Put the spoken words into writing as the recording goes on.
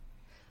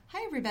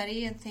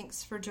everybody, and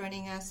thanks for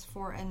joining us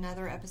for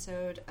another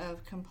episode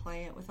of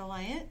Compliant with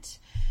Alliant,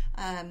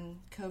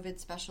 COVID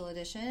Special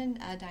Edition.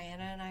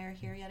 Diana and I are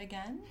here yet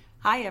again.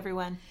 Hi,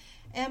 everyone.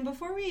 And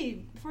before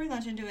we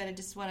launch into it, I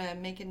just want to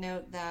make a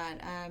note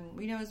that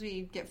we know as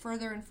we get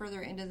further and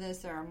further into this,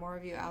 there are more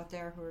of you out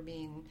there who are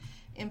being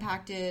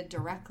impacted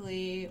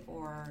directly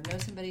or know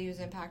somebody who's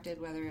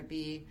impacted, whether it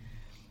be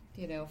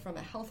from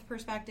a health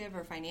perspective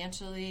or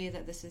financially,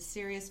 that this is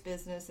serious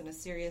business and a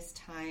serious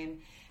time.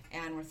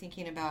 And we're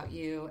thinking about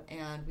you,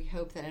 and we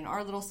hope that in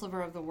our little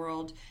sliver of the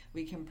world,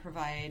 we can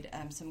provide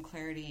some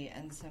clarity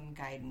and some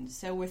guidance.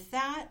 So with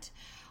that,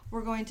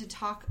 we're going to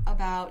talk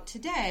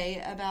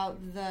today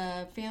about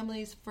the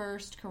Families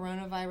First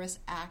Coronavirus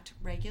Act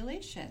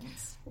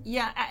regulations.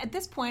 Yeah, at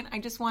this point, I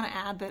just want to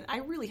add that I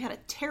really had a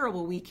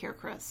terrible week here,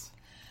 Chris.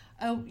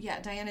 Oh, yeah,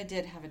 Diana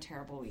did have a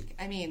terrible week.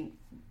 I mean,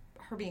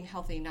 her being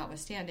healthy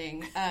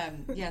notwithstanding,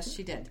 yes,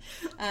 she did.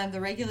 The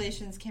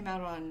regulations came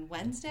out on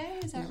Wednesday,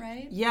 is that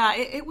right? Yeah,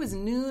 it was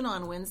noon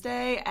on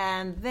Wednesday,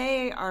 and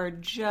they are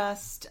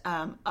just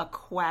a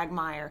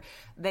quagmire.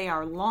 They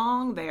are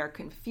long, they are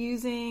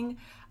confusing.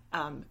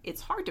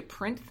 It's hard to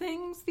print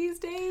things these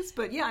days,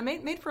 but yeah, I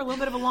made for a little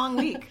bit of a long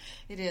week.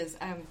 It is.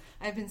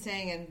 I've been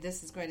saying, and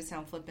this is going to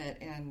sound flippant,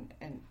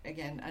 and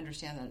again,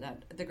 understand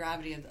that the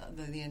gravity of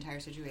the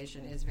entire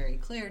situation is very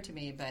clear to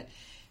me, but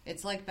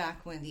it's like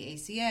back when the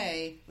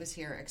ACA was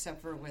here,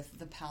 except for with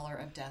the pallor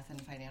of death and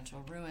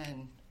financial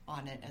ruin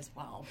on it as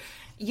well.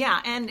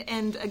 Yeah,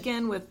 and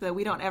again, with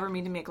we don't ever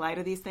mean to make light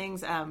of these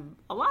things. A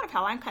lot of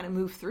how I kind of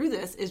move through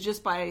this is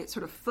just by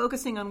sort of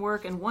focusing on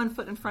work and one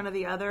foot in front of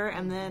the other,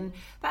 and then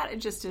that it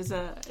just is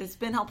it's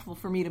been helpful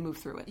for me to move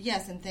through it.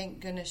 Yes, and thank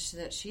goodness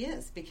that she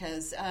is,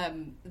 because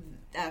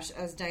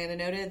as Diana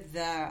noted,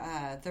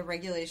 the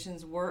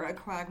regulations were a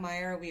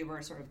quagmire. We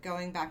were sort of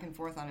going back and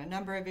forth on a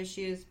number of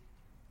issues.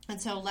 And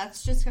so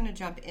let's just going to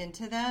jump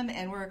into them,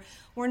 and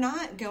we're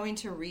not going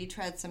to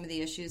retread some of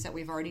the issues that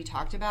we've already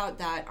talked about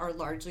that are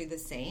largely the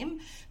same,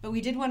 but we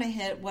did want to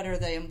hit what are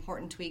the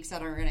important tweaks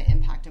that are going to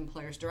impact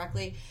employers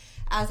directly.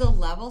 As a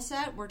level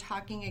set, we're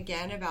talking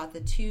again about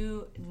the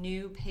two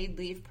new paid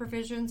leave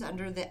provisions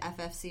under the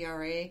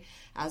FFCRA,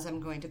 as I'm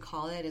going to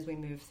call it as we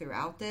move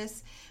throughout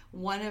this.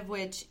 One of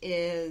which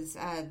is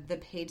the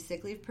paid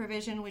sick leave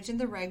provision, which in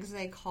the regs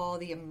they call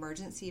the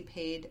emergency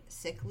paid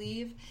sick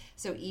leave.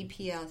 So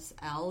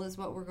EPSL is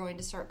what we're going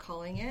to start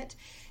calling it.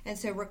 And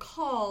so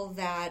recall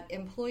that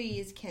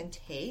employees can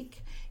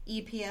take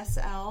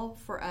EPSL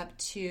for up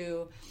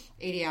to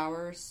 80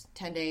 hours,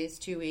 10 days,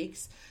 2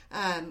 weeks,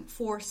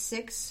 for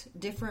 6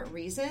 different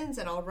reasons.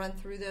 And I'll run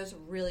through those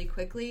really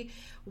quickly.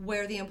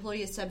 Where the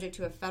employee is subject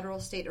to a federal,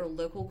 state, or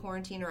local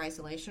quarantine or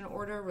isolation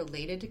order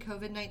related to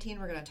COVID-19.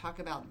 We're going to talk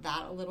about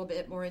that a little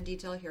bit more in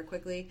detail here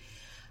quickly.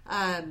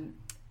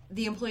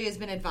 The employee has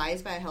been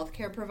advised by a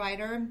healthcare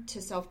provider to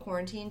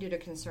self-quarantine due to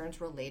concerns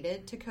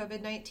related to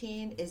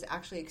COVID-19, is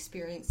actually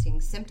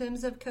experiencing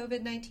symptoms of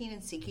COVID-19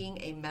 and seeking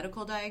a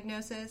medical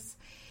diagnosis,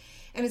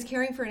 and is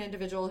caring for an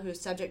individual who is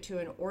subject to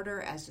an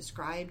order as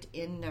described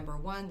in number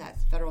 1,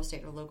 that's federal,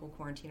 state, or local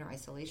quarantine or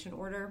isolation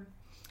order.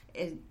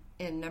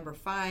 And number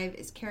 5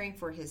 is caring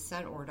for his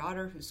son or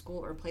daughter whose school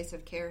or place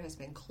of care has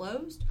been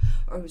closed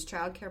or whose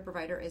child care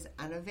provider is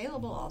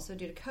unavailable also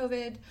due to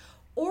COVID,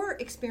 or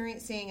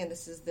experiencing, and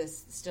this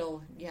is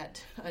still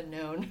yet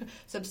unknown,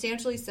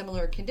 substantially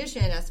similar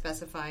condition as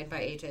specified by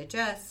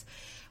HHS,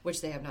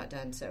 which they have not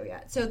done so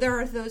yet. So there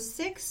are those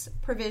 6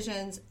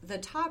 provisions, the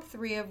top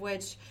 3 of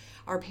which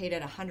are paid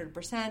at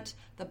 100%.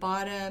 The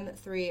bottom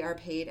 3 are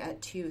paid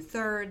at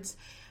 2/3.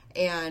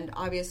 And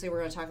obviously, we're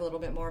going to talk a little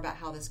bit more about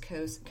how this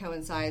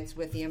coincides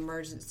with the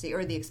emergency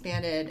or the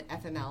expanded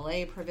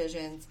FMLA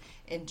provisions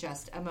in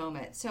just a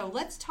moment. So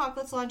let's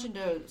launch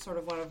into sort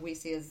of what we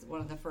see as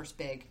one of the first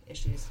big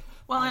issues.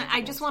 Well,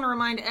 I just want to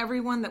remind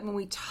everyone that when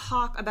we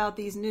talk about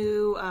these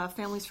new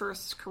Families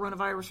First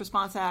Coronavirus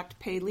Response Act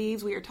paid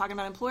leaves, we are talking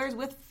about employers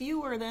with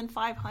fewer than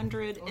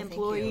 500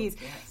 employees.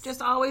 Yes.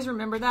 Just always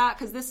remember that,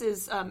 because this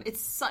is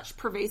it's such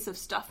pervasive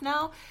stuff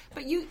now.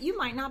 But you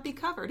might not be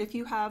covered if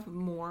you have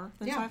more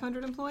than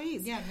 500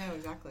 employees. Yeah, no,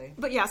 exactly.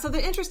 But yeah, so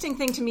the interesting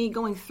thing to me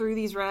going through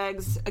these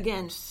regs,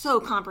 again, so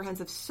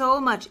comprehensive, so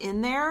much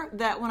in there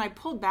that when I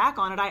pulled back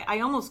on it,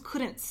 I almost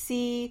couldn't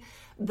see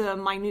the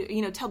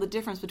minute, tell the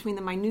difference between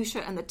the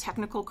minutia and the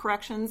technical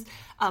corrections,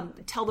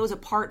 tell those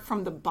apart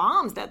from the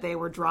bombs that they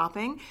were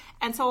dropping.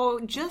 And so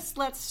just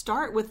let's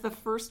start with the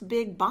first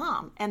big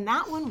bomb. And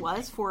that one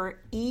was for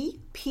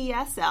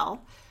EPSL.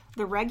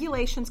 The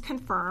regulations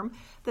confirm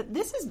that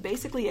this is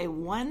basically a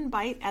one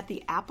bite at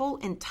the apple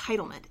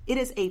entitlement. It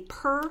is a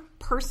per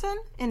person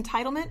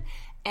entitlement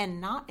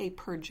and not a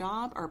per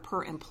job or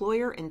per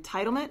employer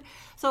entitlement.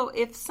 So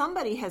if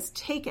somebody has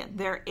taken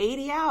their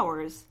 80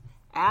 hours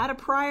at a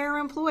prior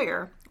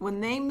employer,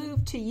 when they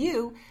move to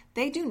you,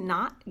 they do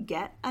not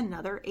get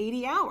another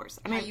 80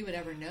 hours. I mean, how you would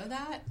ever know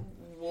that?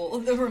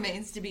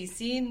 remains to be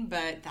seen,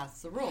 but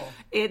that's the rule.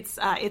 It's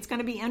going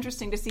to be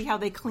interesting to see how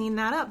they clean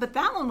that up. But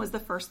that one was the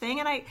first thing,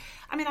 and I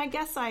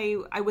guess I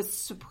was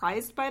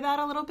surprised by that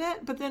a little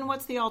bit. But then,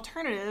 what's the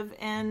alternative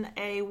in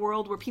a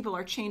world where people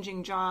are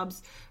changing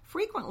jobs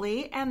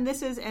frequently, and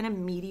this is an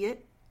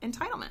immediate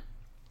entitlement?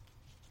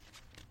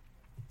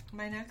 Am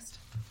I next?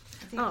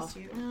 I think it's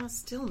you.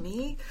 Still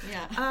me.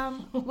 Yeah.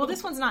 Well,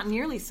 this one's not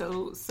nearly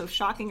so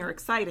shocking or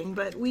exciting,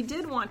 but we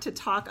did want to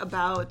talk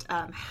about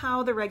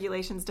how the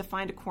regulations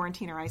defined a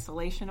quarantine or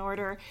isolation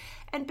order,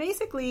 and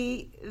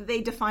basically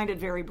they defined it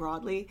very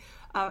broadly.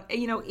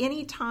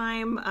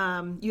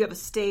 Anytime you have a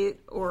state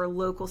or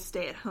local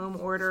stay-at-home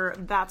order,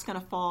 that's going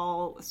to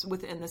fall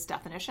within this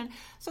definition.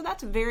 So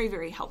that's very,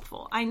 very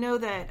helpful. I know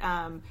that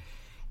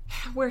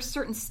where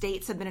certain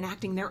states have been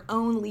enacting their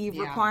own leave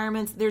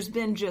requirements, there's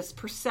been just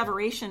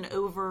perseveration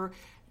over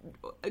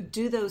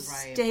do those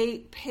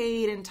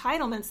state-paid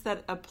entitlements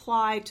that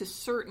apply to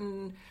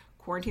certain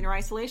quarantine or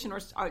isolation, or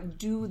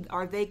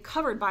are they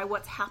covered by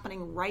what's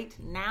happening right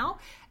now?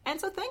 And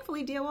so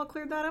thankfully DOL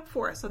cleared that up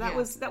for us. So that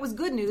was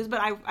good news,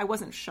 but I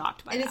wasn't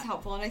shocked by that. It is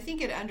helpful, and I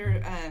think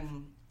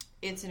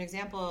it's an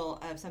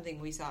example of something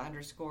we saw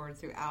underscored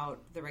throughout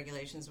the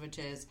regulations, which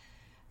is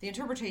the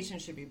interpretation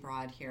should be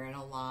broad here in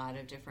a lot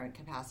of different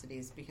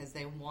capacities, because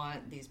they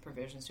want these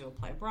provisions to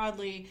apply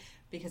broadly,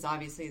 because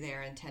obviously they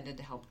are intended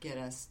to help get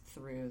us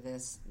through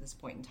this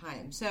point in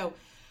time. So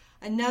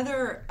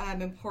another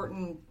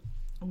important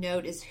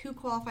note is who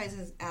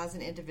qualifies as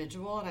an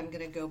individual, and I'm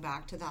going to go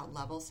back to that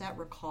level set.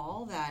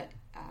 Recall that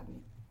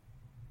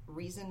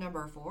reason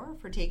number 4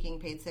 for taking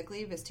paid sick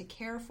leave is to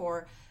care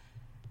for,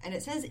 and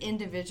it says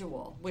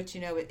individual, which,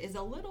 is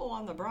a little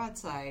on the broad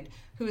side,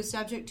 who is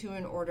subject to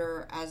an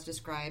order as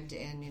described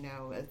in,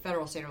 a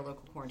federal, state, or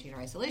local quarantine or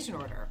isolation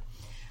order,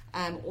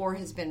 or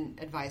has been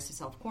advised to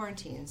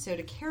self-quarantine. So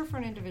to care for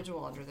an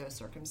individual under those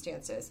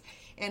circumstances.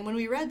 And when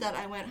we read that,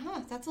 I went,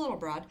 that's a little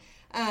broad.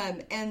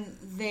 And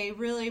they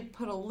really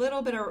put a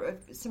little bit of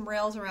some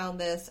rails around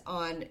this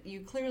on,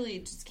 you clearly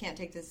just can't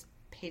take this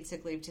paid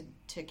sick leave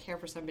to care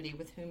for somebody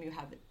with whom you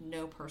have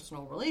no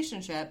personal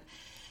relationship.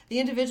 The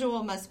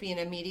individual must be an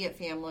immediate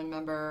family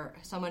member,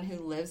 someone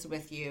who lives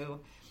with you,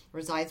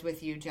 resides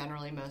with you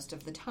generally most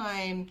of the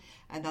time,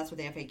 and that's what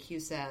the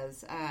FAQ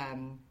says,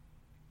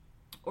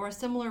 or a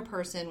similar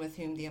person with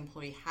whom the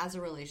employee has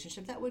a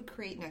relationship that would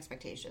create an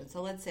expectation.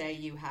 So let's say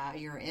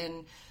you're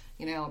in,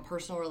 a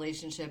personal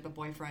relationship, a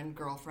boyfriend,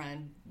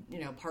 girlfriend,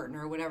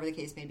 partner, whatever the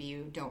case may be.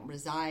 You don't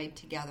reside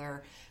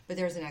together, but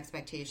there's an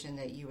expectation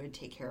that you would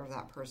take care of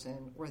that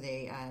person were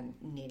they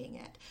needing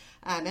it.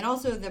 And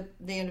also the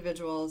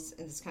individuals,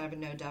 and this is kind of a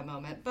no-duh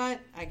moment, but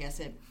I guess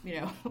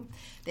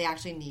they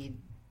actually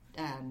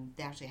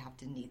have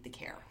to need the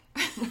care.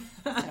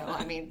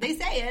 So, they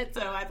say it,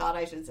 so I thought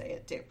I should say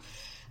it too.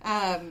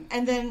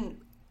 And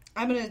then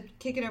I'm going to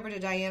kick it over to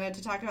Diana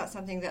to talk about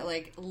something that,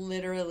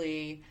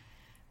 literally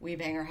we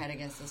bang our head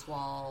against this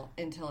wall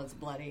until it's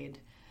bloodied.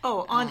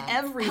 Oh, on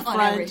every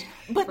front,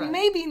 but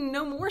maybe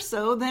no more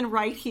so than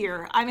right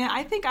here.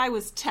 I think I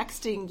was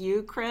texting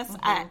you, Chris,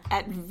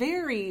 at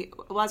very,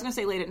 I was going to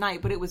say late at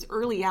night, but it was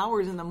early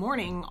hours in the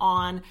morning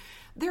on,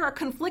 there are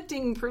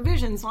conflicting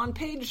provisions on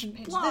page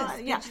blah.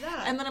 Page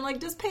that. And then I'm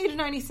like, does page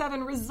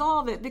 97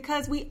 resolve it?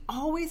 Because we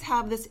always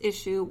have this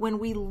issue when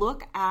we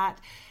look at,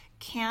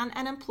 can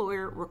an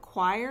employer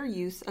require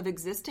use of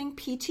existing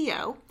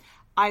PTO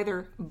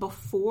either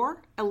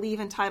before a leave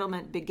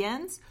entitlement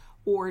begins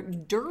or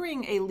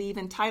during a leave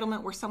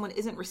entitlement where someone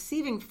isn't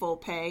receiving full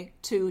pay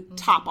to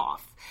top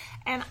off.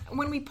 And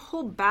when we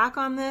pull back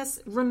on this,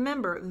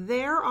 remember,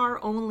 there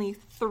are only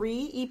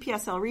 3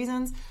 EPSL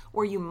reasons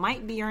where you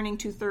might be earning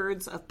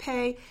 2/3 of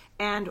pay,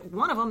 and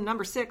one of them,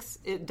 number 6,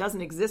 it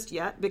doesn't exist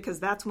yet, because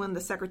that's when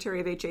the Secretary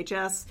of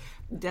HHS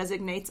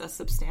designates a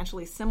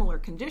substantially similar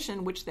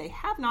condition, which they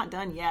have not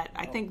done yet.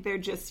 I think they're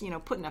just,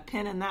 putting a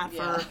pin in that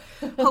for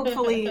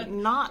hopefully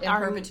not in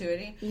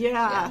perpetuity.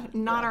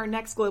 Our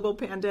next global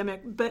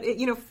pandemic. But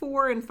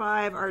 4 and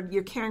 5 are,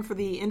 you're caring for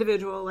the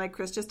individual, like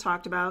Chris just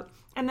talked about,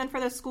 and then for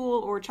the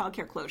school or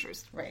childcare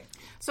closures. Right.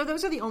 So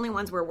those are the only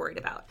ones we're worried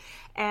about.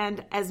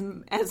 And as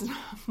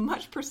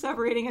much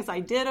perseverating as I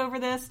did over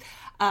this,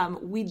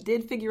 we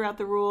did figure out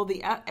the rule.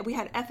 We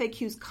had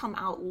FAQs come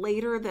out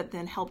later that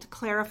then helped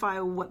clarify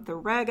what the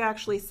reg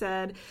actually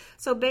said.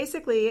 So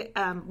basically,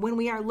 when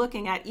we are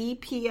looking at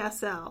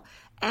EPSL,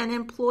 an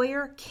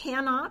employer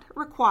cannot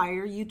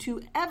require you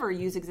to ever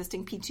use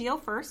existing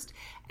PTO first,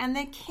 and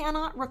they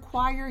cannot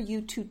require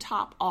you to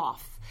top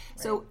off.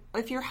 Right. So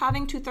if you're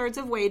having 2/3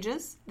 of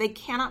wages, they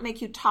cannot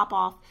make you top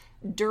off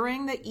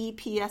during the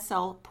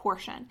EPSL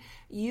portion.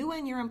 You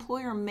and your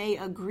employer may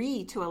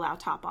agree to allow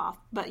top off,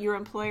 but your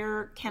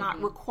employer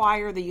cannot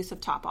require the use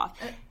of top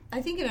off.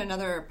 I think in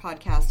another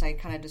podcast I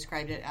kind of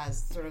described it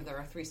as sort of there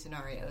are 3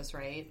 scenarios,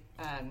 right?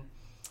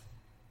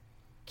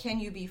 Can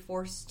you be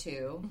forced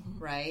to,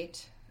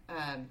 right?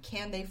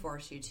 Can they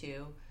force you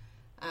to?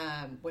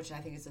 which I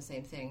think is the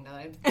same thing now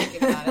that I'm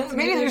thinking about it. So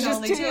maybe there's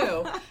only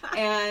two.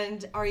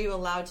 And are you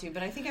allowed to?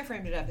 But I think I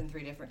framed it up in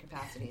 3 different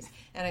capacities.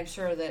 And I'm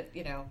sure that,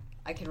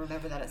 I can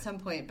remember that at some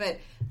point. But,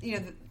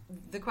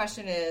 the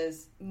question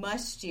is,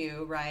 must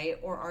you, right?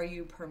 Or are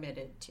you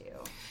permitted to?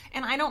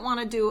 And I don't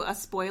want to do a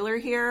spoiler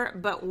here,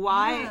 but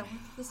why? Yeah,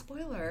 what's the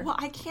spoiler? Well,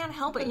 I can't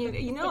help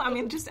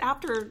it. Just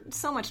after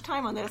so much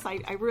time on this,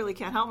 I really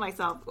can't help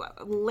myself.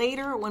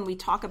 Later, when we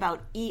talk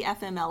about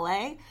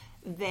EFMLA,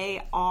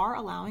 they are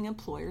allowing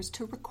employers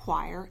to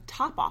require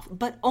top-off,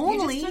 but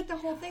only... You just took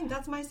the whole thing.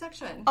 That's my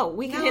section. Oh,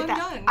 we can hit that.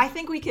 Done. I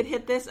think we could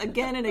hit this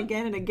again and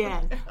again and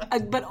again,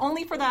 but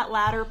only for that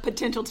latter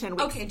potential 10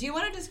 weeks. Okay, do you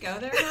want to just go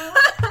there now?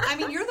 I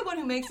mean, you're the one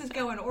who makes us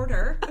go in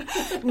order.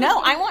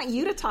 No, I want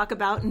you to talk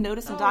about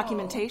notice and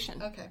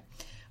documentation. Okay.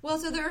 Well,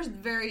 so there's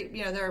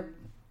there are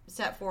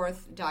set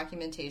forth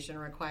documentation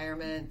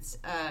requirements.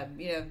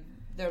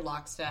 They're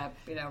lockstep,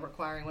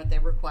 requiring what they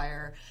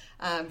require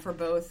for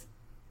both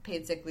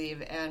paid sick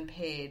leave and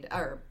paid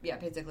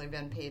sick leave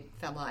and paid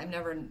FMLA. I'm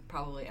never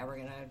probably ever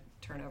going to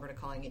turn over to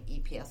calling it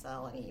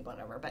EPSL and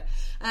whatever. But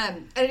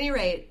at any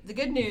rate, the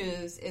good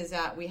news is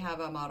that we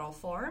have a model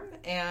form,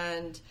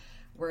 and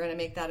we're going to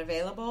make that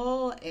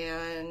available,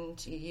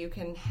 and you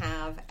can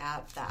have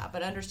at that.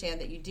 But understand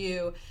that you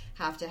do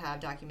have to have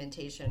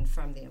documentation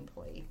from the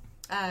employee.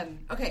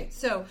 Okay,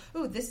 so,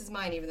 this is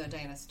mine, even though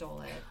Diana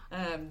stole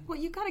it. Well,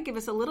 you got to give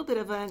us a little bit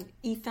of an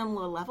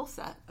EFMLA level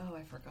set. Oh,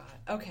 I forgot.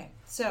 Okay,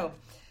 so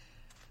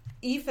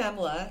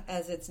EFMLA,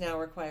 as it's now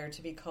required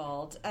to be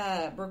called,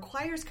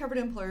 requires covered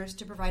employers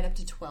to provide up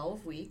to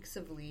 12 weeks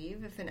of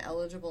leave if an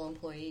eligible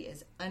employee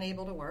is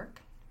unable to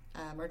work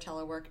or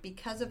telework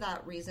because of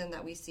that reason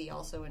that we see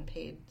also in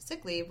paid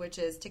sick leave, which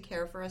is to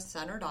care for a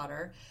son or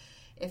daughter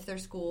if their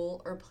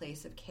school or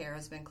place of care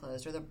has been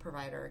closed or the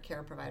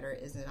care provider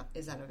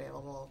is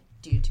unavailable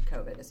due to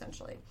COVID,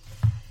 essentially.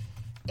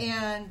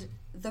 And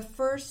the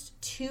first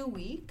 2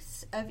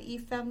 weeks of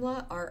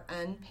EFMLA are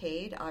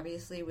unpaid,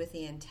 obviously with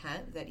the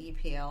intent that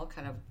EPL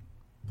kind of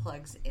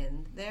plugs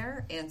in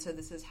there. And so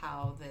this is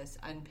how this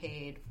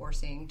unpaid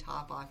forcing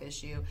top-off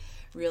issue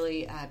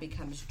really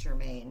becomes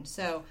germane.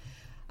 So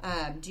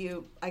I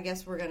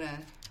guess we're going to...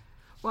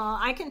 Well,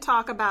 I can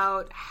talk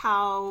about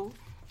how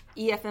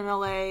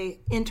EFMLA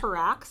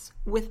interacts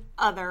with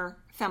other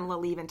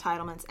FMLA leave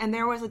entitlements. And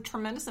there was a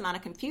tremendous amount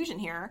of confusion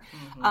here.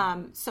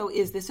 Mm-hmm. So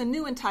is this a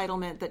new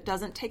entitlement that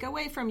doesn't take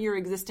away from your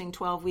existing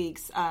 12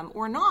 weeks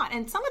or not?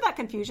 And some of that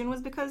confusion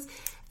was because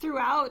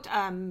throughout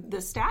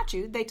the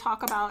statute, they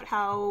talk about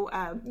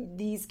how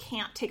these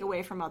can't take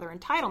away from other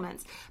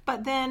entitlements.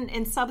 But then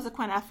in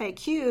subsequent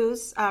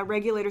FAQs,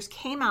 regulators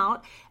came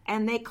out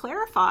and they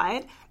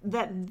clarified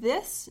that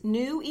this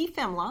new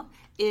EFMLA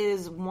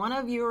is one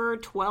of your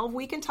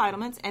 12-week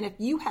entitlements. And if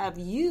you have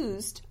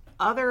used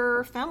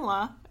other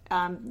FMLA,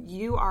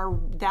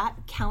 that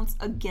counts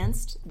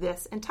against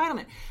this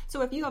entitlement.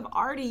 So if you have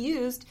already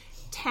used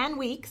 10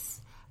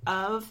 weeks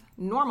of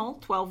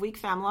normal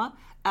 12-week FMLA,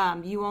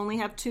 you only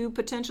have 2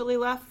 potentially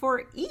left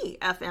for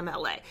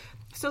EFMLA.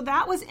 So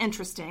that was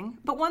interesting.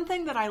 But one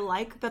thing that I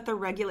like that the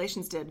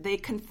regulations did, they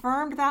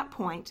confirmed that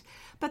point,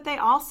 but they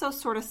also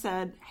sort of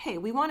said, hey,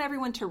 we want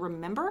everyone to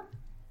remember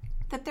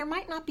that there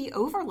might not be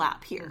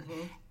overlap here.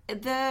 Mm-hmm.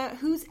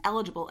 Who's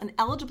eligible? An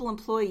eligible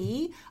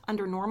employee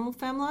under normal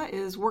FMLA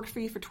is worked for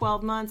you for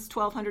 12 months,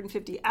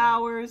 1,250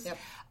 hours. Yep.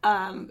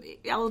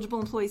 Eligible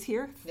employees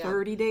here,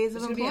 30 days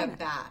of employment. There's going to be a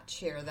batch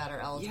here that are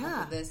eligible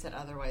for this that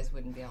otherwise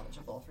wouldn't be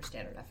eligible for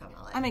standard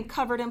FMLA. I mean,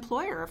 covered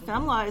employer. If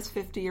FMLA is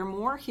 50 or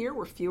more, here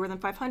we're fewer than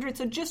 500.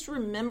 So just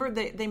remember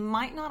that they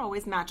might not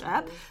always match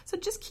up. Mm-hmm. So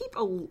just keep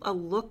a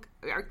look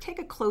or take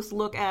a close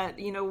look at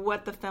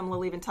what the FMLA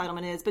leave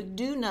entitlement is. But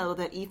do know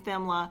that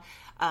EFMLA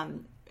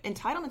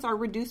entitlements are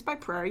reduced by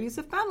prior use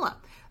of FMLA.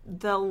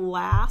 The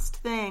last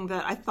thing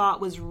that I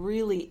thought was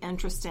really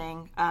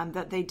interesting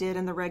that they did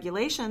in the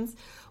regulations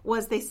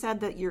was they said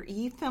that your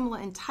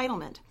EFMLA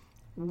entitlement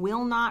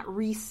will not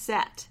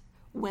reset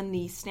when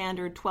the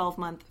standard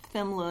 12-month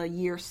FMLA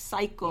year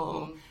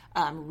cycle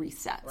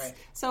resets. Right.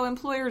 So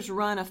employers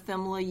run a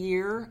FMLA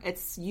year.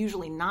 It's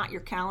usually not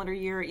your calendar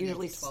year. It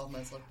usually 12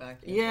 months look back.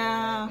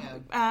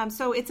 Yeah.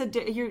 So it's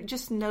you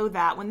just know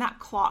that when that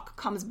clock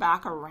comes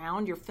back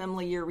around, your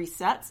FMLA year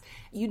resets,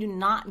 you do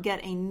not get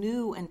a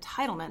new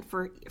entitlement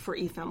for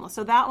EFMLA.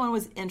 So that one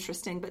was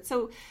interesting. But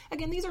so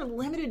again, these are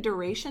limited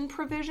duration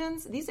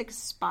provisions. These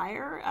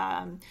expire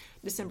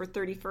December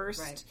 31st.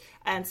 Right.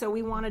 And so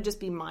we want to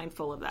just be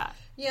mindful of that.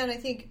 Yeah, and I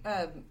think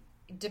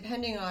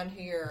depending on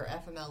who your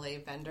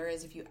FMLA vendor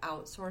is, if you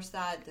outsource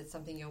that's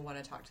something you'll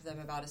want to talk to them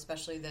about,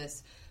 especially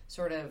this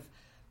sort of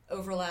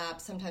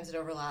overlap. Sometimes it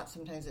overlaps,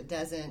 sometimes it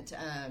doesn't.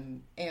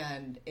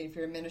 And if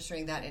you're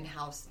administering that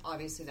in-house,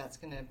 obviously that's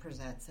going to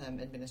present some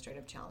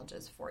administrative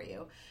challenges for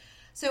you.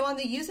 So on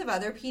the use of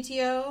other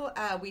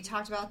PTO, we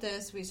talked about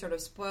this. We sort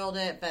of spoiled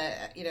it,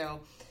 but,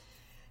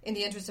 in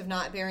the interest of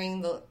not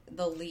bearing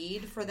the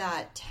lead for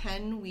that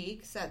 10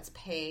 weeks that's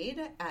paid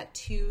at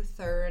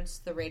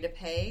 2/3 the rate of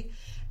pay,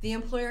 the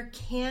employer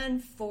can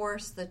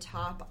force the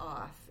top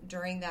off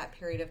during that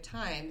period of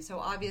time. So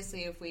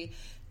obviously if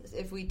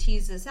we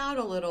tease this out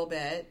a little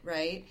bit,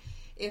 right,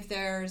 if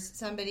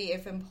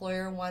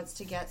employer wants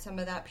to get some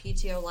of that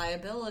PTO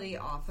liability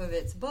off of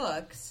its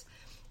books,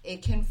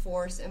 it can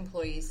force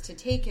employees to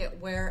take it.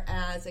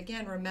 Whereas,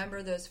 again,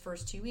 remember those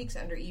first 2 weeks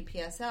under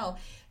EPSL,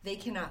 they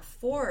cannot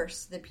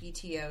force the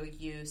PTO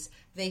use.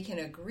 They can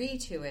agree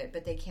to it,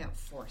 but they can't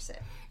force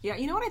it. Yeah,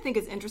 you know what I think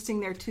is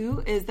interesting there,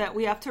 too, is that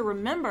we have to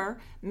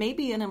remember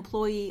maybe an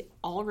employee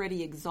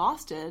already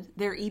exhausted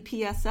their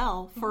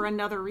EPSL for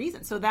another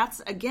reason. So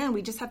that's, again,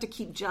 we just have to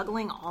keep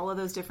juggling all of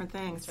those different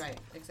things. That's right,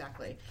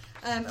 exactly.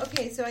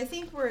 Okay, so I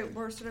think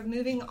we're sort of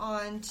moving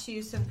on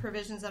to some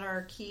provisions that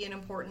are key and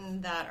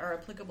important that are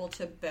applicable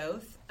to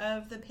both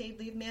of the paid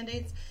leave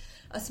mandates.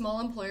 A small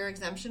employer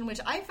exemption, which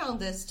I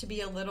found this to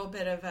be a little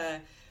bit of a,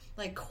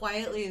 like,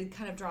 quietly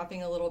kind of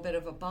dropping a little bit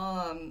of a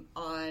bomb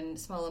on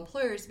small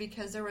employers,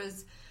 because there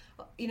was,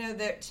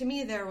 to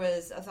me there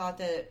was a thought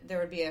that there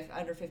would be a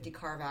under 50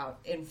 carve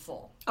out in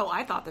full. Oh,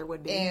 I thought there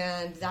would be.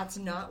 And that's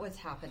not what's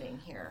happening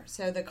here.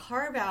 So the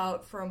carve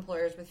out for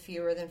employers with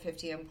fewer than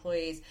 50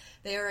 employees,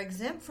 they are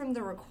exempt from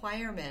the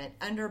requirement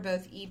under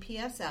both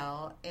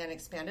EPSL and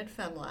expanded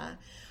FMLA,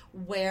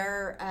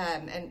 where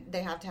and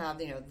they have to have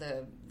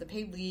the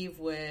paid leave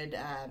would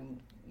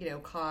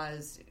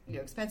cause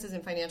expenses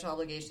and financial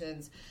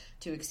obligations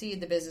to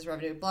exceed the business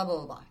revenue, blah blah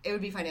blah blah. It would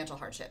be financial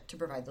hardship to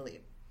provide the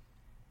leave.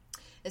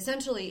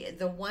 Essentially,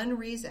 the one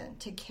reason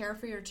to care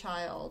for your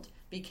child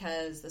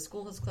because the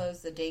school is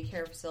closed, the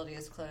daycare facility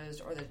is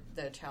closed, or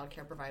the child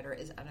care provider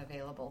is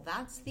unavailable.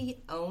 That's the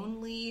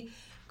only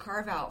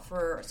carve out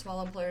for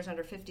small employers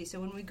under 50. So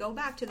when we go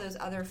back to those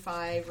other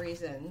 5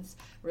 reasons,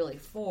 really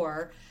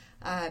 4,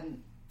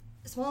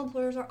 small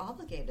employers are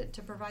obligated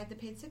to provide the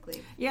paid sick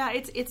leave. Yeah,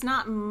 it's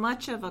not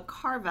much of a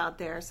carve out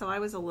there, so I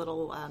was a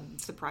little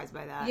surprised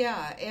by that.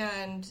 Yeah,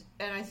 and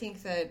I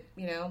think that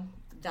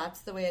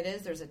that's the way it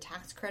is. There's a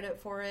tax credit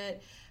for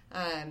it.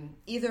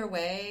 Either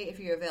way, if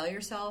you avail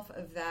yourself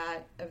of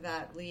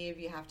that leave,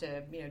 you have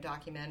to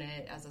document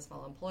it as a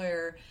small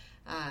employer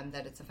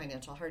that it's a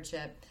financial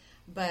hardship.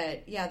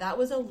 But yeah, that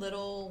was a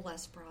little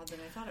less broad than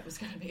I thought it was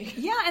going to be.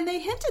 Yeah, and they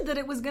hinted that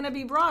it was going to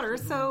be broader,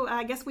 so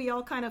I guess we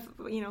all kind of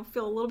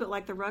feel a little bit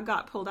like the rug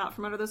got pulled out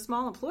from under those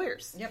small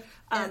employers. Yep.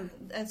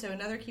 And so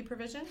another key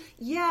provision?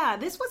 Yeah,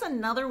 this was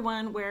another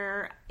one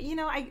where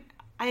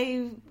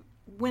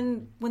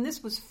when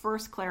this was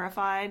first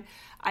clarified,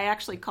 I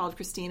actually called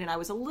Christine and I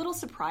was a little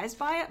surprised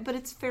by it, but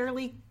it's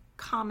fairly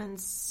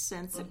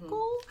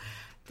commonsensical.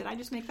 Did I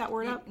just make that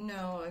word up?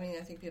 No, I mean,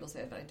 I think people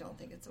say it, but I don't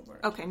think it's a word.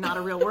 Okay, not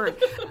a real word.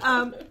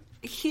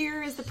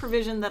 Here is the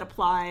provision that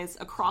applies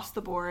across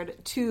the board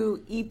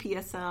to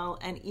EPSL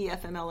and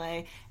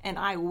EFMLA, and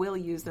I will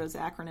use those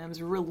acronyms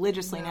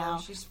religiously now.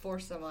 She's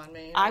forced them on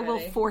me already. I will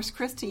force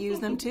Chris to use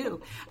them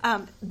too.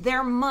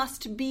 There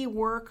must be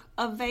work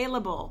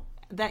available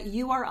that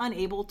you are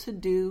unable to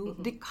do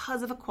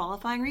because of a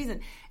qualifying reason.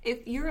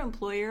 If your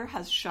employer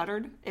has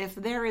shuttered, if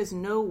there is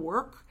no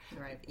work,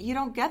 right, you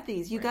don't get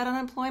these. You got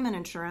unemployment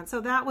insurance.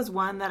 So that was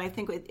one that I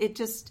think it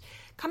just,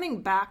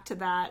 coming back to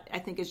that, I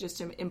think is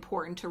just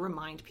important to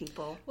remind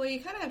people. Well,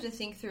 you kind of have to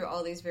think through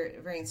all these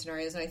varying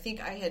scenarios, and I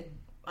think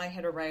I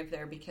had arrived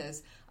there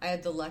because I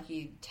had the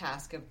lucky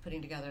task of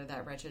putting together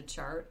that wretched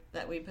chart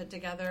that we put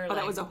together. Oh,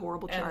 that was a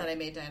horrible chart. And that I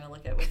made Diana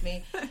look at with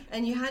me.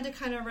 And you had to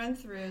kind of run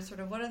through sort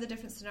of what are the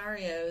different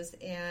scenarios.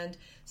 And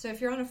so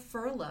if you're on a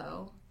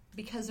furlough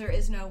because there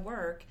is no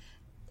work,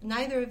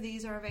 neither of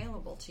these are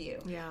available to you.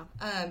 Yeah.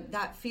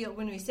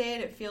 When we say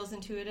it, it feels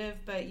intuitive,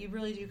 but you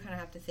really do kind of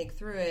have to think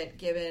through it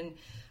given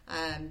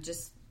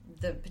just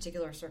the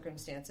particular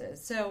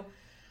circumstances. So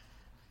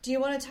do you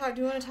want to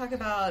talk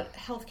about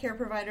healthcare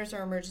providers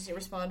or emergency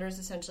responders,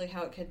 essentially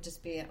how it could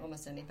just be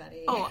almost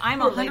anybody? Oh, I'm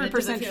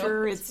 100%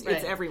 sure it's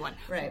everyone.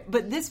 Right.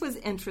 But this was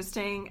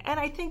interesting, and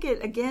I think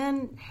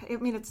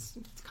it's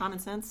common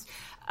sense,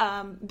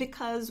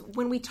 because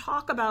when we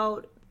talk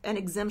about an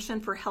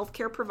exemption for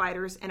healthcare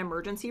providers and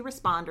emergency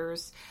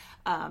responders,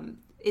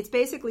 it's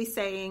basically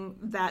saying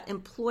that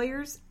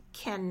employers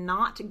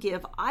cannot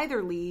give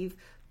either leave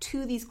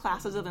to these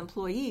classes of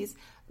employees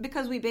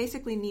because we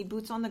basically need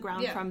boots on the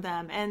ground from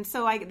them. And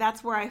so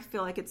that's where I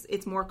feel like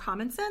it's more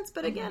common sense.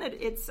 But again,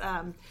 it's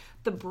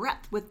the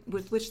breadth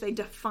with which they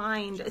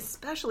defined,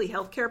 especially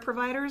healthcare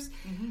providers,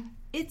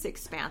 it's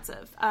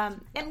expansive.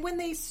 And when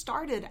they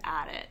started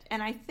at it,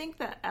 and I think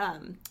that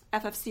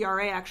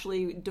FFCRA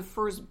actually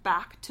defers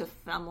back to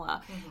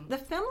FMLA. The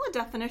FMLA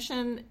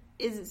definition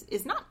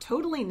is not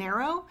totally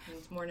narrow.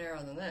 It's more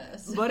narrow than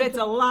this. But it's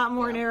a lot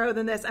more narrow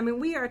than this. I mean,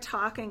 we are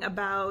talking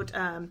about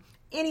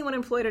anyone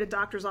employed at a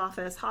doctor's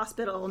office,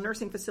 hospital,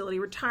 nursing facility,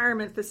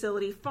 retirement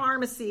facility,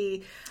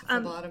 pharmacy.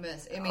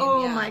 Phlebotomist. I mean,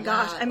 oh my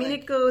gosh. I mean,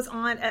 it goes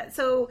on.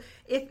 So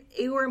if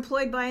you were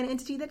employed by an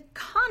entity that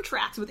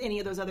contracts with any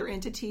of those other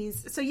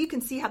entities, so you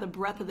can see how the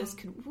breadth of this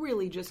could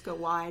really just go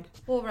wide.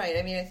 Well, right.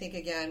 I mean, I think,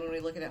 again, when we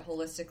look at it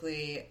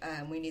holistically,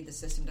 we need the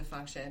system to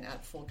function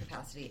at full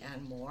capacity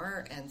and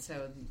more. And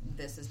so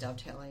this is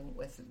dovetailing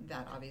with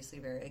that obviously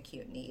very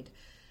acute need.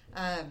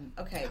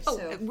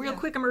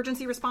 Quick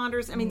emergency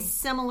responders. I mean,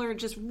 similar,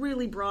 just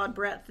really broad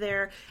breadth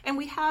there. And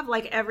we have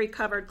like every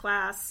covered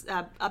class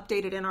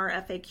updated in our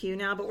FAQ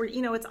now, but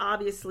it's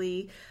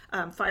obviously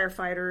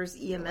firefighters,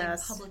 EMS,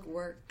 like public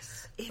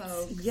works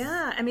folks.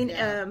 Yeah, I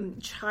mean,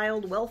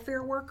 child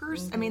welfare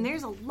workers. I mean,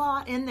 there's a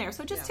lot in there.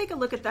 So just take a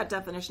look at that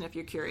definition if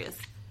you're curious.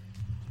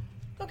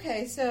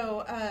 Okay,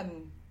 so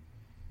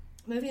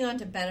moving on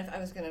to benefit. I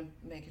was going to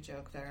make a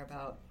joke there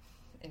about.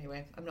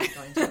 Anyway, I'm not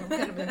going to. I'm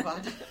going to move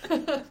on.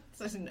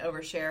 So I didn't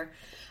overshare.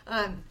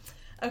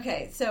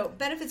 Okay, so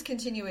benefits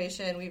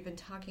continuation. We've been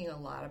talking a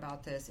lot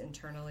about this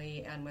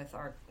internally and with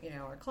our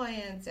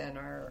clients and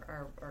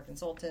our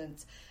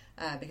consultants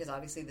because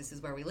obviously this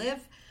is where we live.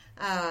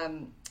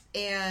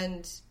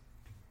 And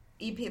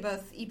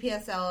both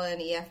EPSL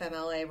and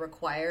EFMLA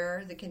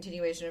require the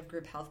continuation of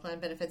group health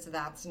plan benefits. So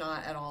that's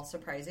not at all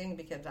surprising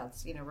because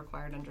that's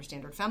required under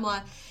standard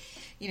FMLA.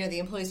 The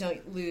employees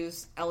don't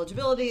lose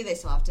eligibility. They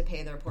still have to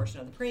pay their portion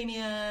of the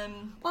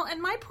premium. Well,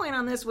 and my point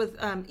on this with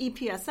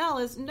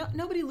EPSL is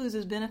nobody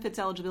loses benefits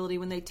eligibility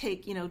when they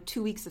take,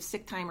 2 weeks of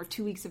sick time or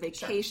 2 weeks of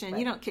vacation. Sure, right.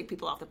 You don't kick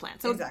people off the plan.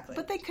 So, exactly.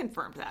 But they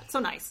confirmed that.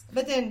 So nice.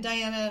 But then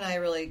Diana and I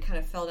really kind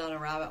of fell down a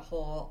rabbit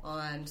hole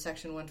on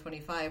Section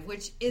 125,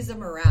 which is a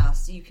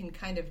morass. You can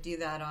kind of do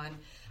that on...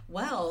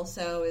 Well,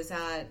 so is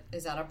that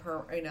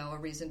a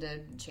reason to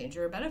change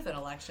your benefit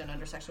election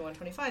under Section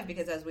 125?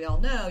 Because as we all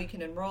know, you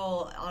can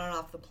enroll on and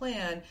off the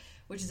plan,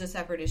 which is a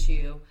separate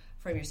issue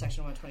from your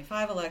Section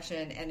 125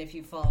 election. And if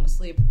you've fallen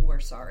asleep,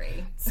 we're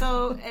sorry.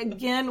 So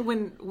again,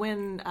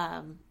 when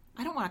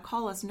I don't want to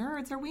call us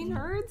nerds. Are we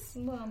nerds?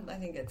 Well, I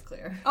think it's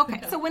clear. Okay,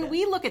 so when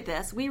we look at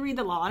this, we read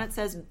the law and it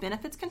says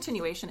benefits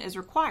continuation is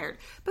required.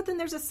 But then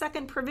there's a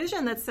second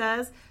provision that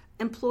says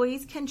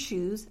employees can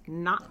choose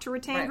not to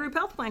retain group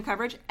health plan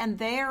coverage, and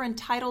they are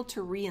entitled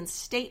to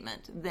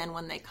reinstatement then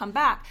when they come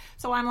back.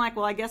 So I'm like,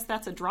 well, I guess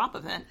that's a drop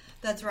event.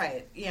 That's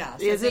right, yeah.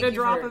 So is it a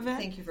drop event?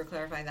 Thank you for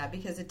clarifying that,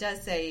 because it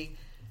does say,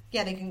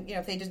 they can,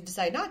 if they just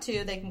decide not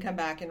to, they can come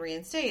back and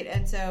reinstate.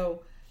 And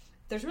so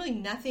there's really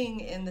nothing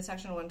in the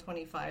Section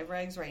 125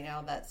 regs right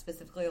now that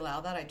specifically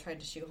allow that. I tried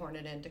to shoehorn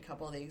it into a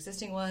couple of the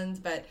existing ones.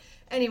 But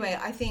anyway,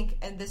 I think,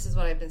 and this is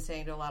what I've been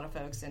saying to a lot of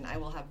folks, and I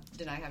will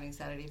deny having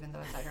said it even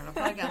though it's not here on a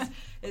podcast,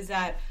 is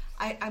that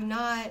I'm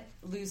not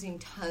losing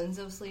tons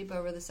of sleep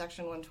over the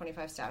Section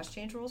 125 status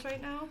change rules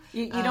right now.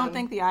 You don't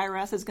think the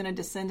IRS is going to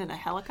descend in a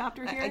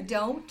helicopter here? I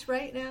don't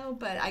right now,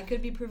 but I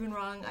could be proven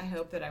wrong. I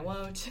hope that I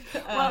won't.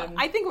 Well,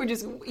 I think we're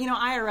just,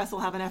 IRS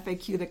will have an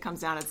FAQ that comes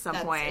down at some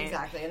point.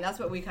 Exactly, and that's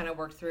what we kind of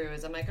work through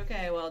is I'm like,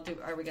 okay, well,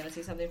 are we going to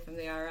see something from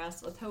the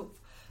IRS? Let's hope.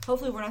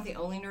 Hopefully we're not the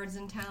only nerds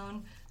in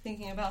town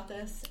thinking about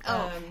this.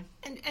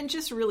 And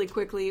just really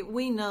quickly,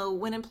 we know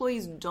when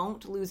employees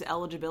don't lose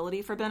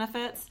eligibility for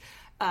benefits,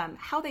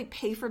 how they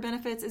pay for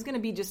benefits is going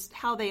to be just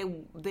how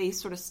they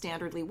sort of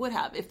standardly would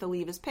have. If the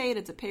leave is paid,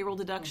 it's a payroll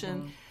deduction.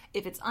 Mm-hmm.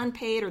 If it's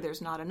unpaid or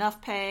there's not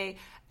enough pay,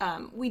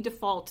 we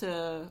default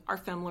to our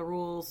FMLA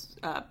rules,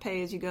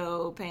 pay as you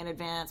go, pay in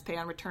advance, pay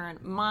on return.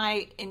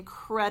 My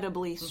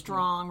incredibly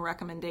strong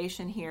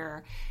recommendation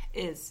here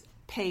is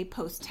pay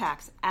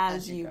post-tax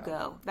as you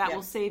go. That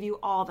will save you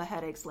all the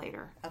headaches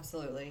later.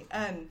 Absolutely.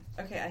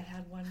 Okay, I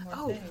had one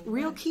more thing.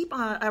 Real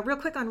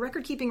quick on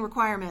record-keeping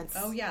requirements.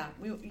 Oh, yeah.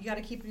 You got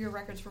to keep your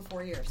records for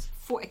 4 years.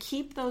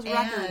 Keep those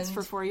records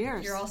for 4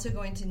 years. You're also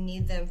going to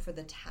need them for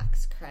the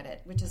tax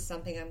credit, which is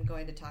something I'm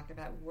going to talk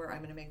about, where I'm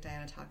going to make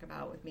Diana talk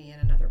about with me in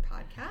another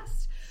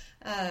podcast.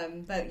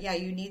 But, yeah,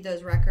 you need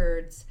those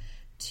records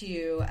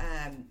to,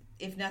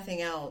 if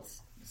nothing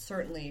else,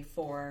 certainly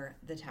for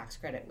the tax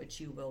credit,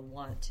 which you will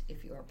want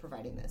if you are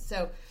providing this.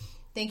 So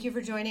thank you for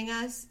joining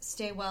us.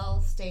 Stay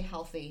well, stay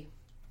healthy.